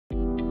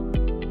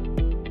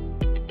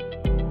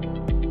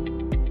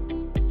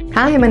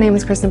Hi, my name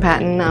is Kristen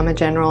Patton. I'm a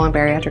general and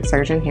bariatric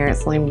surgeon here at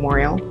Saline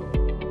Memorial.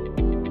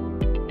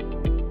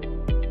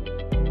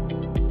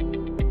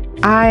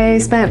 I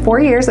spent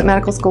 4 years at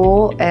medical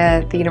school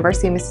at the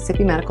University of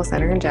Mississippi Medical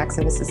Center in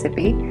Jackson,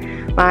 Mississippi.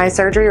 My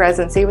surgery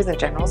residency was in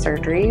general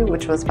surgery,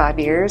 which was 5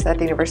 years at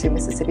the University of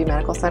Mississippi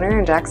Medical Center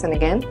in Jackson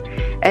again.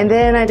 And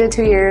then I did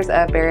 2 years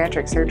of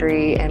bariatric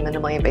surgery and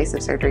minimally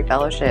invasive surgery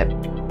fellowship.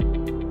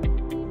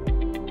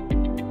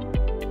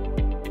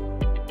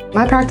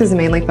 My practice is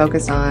mainly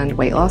focused on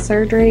weight loss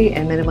surgery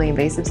and minimally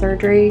invasive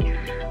surgery.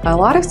 A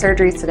lot of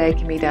surgeries today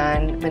can be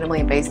done minimally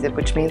invasive,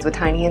 which means with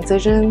tiny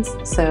incisions,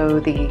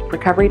 so the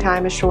recovery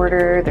time is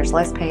shorter, there's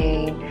less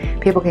pain,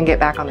 people can get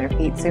back on their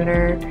feet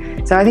sooner.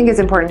 So I think it's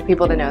important for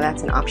people to know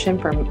that's an option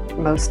for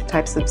most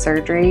types of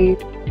surgery.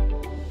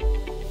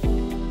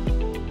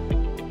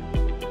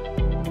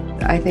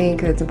 I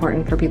think it's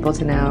important for people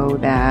to know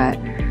that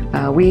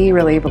we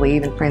really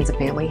believe in friends and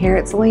family here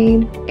at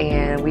Saline,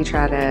 and we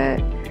try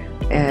to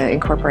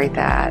incorporate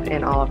that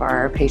in all of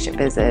our patient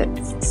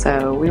visits.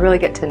 So we really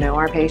get to know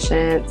our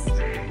patients,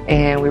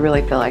 and we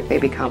really feel like they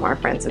become our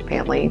friends and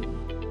family.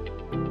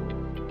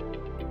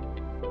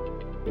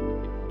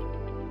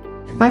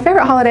 My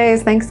favorite holiday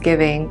is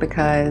Thanksgiving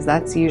because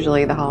that's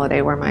usually the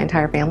holiday where my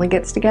entire family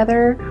gets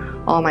together.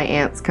 All my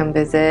aunts come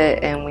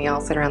visit and we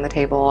all sit around the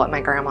table, and my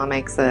grandma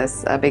makes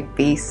us a big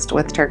feast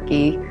with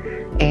turkey,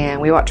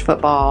 and we watch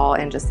football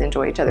and just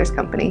enjoy each other's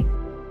company.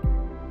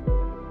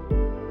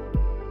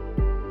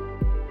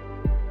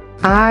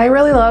 I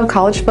really love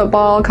college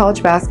football,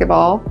 college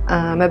basketball.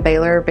 I'm a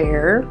Baylor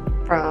Bear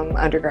from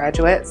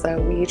undergraduate,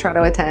 so we try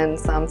to attend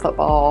some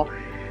football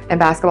and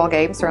basketball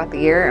games throughout the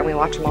year, and we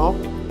watch them all.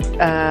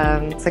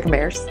 Sick and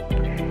Bears.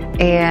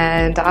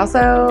 And I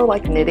also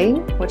like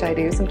knitting, which I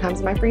do sometimes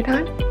in my free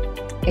time.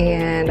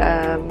 And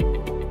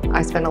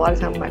I spend a lot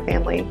of time with my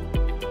family.